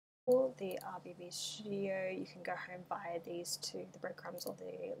for the RBB Studio, you can go home via these two, the breadcrumbs or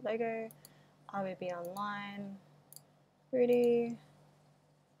the logo. RBB Online, Rudy.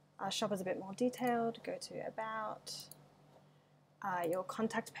 Shop is a bit more detailed. Go to About. Your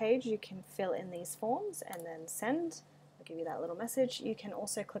contact page, you can fill in these forms and then send. I'll give you that little message. You can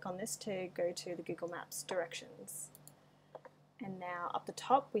also click on this to go to the Google Maps directions. And now up the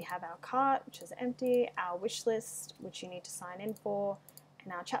top we have our cart, which is empty, our wish list, which you need to sign in for,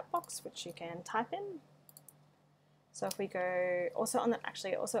 and our chat box, which you can type in. So if we go, also on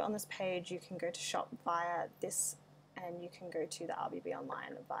this page, you can go to shop via this, and you can go to the RBB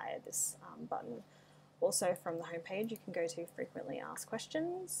Online via this button. Also from the home page, you can go to frequently asked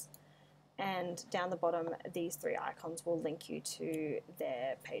questions, and down the bottom, these three icons will link you to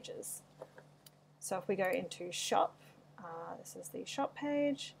their pages. So if we go into shop, this is the shop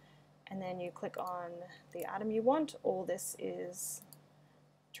page, and then you click on the item you want. All this is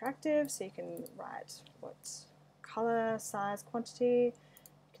interactive, so you can write what color, size, quantity.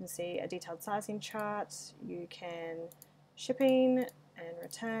 You can see a detailed sizing chart. You can shipping and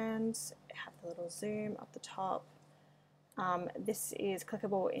returns, have the little zoom up the top. This is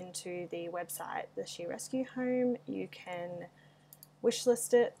clickable into the website, the She Rescue Home. You can wish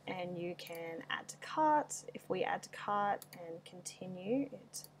list it and you can add to cart. If we add to cart and continue,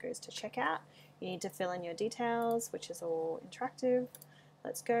 it goes to checkout. You need to fill in your details, which is all interactive.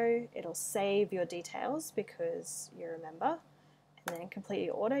 Let's go. It'll save your details because you're a member, and then complete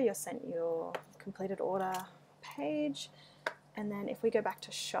your order. You're sent your completed order page, and then if we go back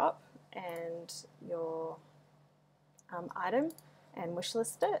to shop and your item and wish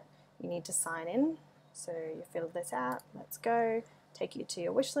list it, you need to sign in. So you fill this out. Let's go. Take you to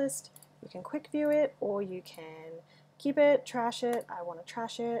your wish list. You can quick view it, or you can keep it, trash it. I want to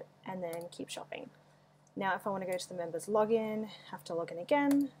trash it, and then keep shopping. Now if I want to go to the members login, have to log in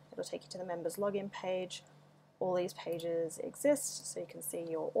again. It'll take you to the members login page. All these pages exist, so you can see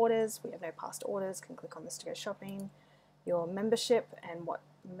your orders. We have no past orders. Can click on this to go shopping. Your membership and what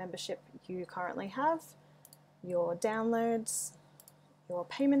membership you currently have. Your downloads, your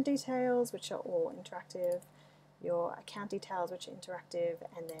payment details, which are all interactive, your account details, which are interactive,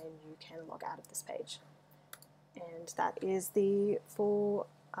 and then you can log out of this page. And that is the full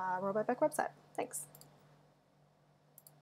Roboback website. Thanks.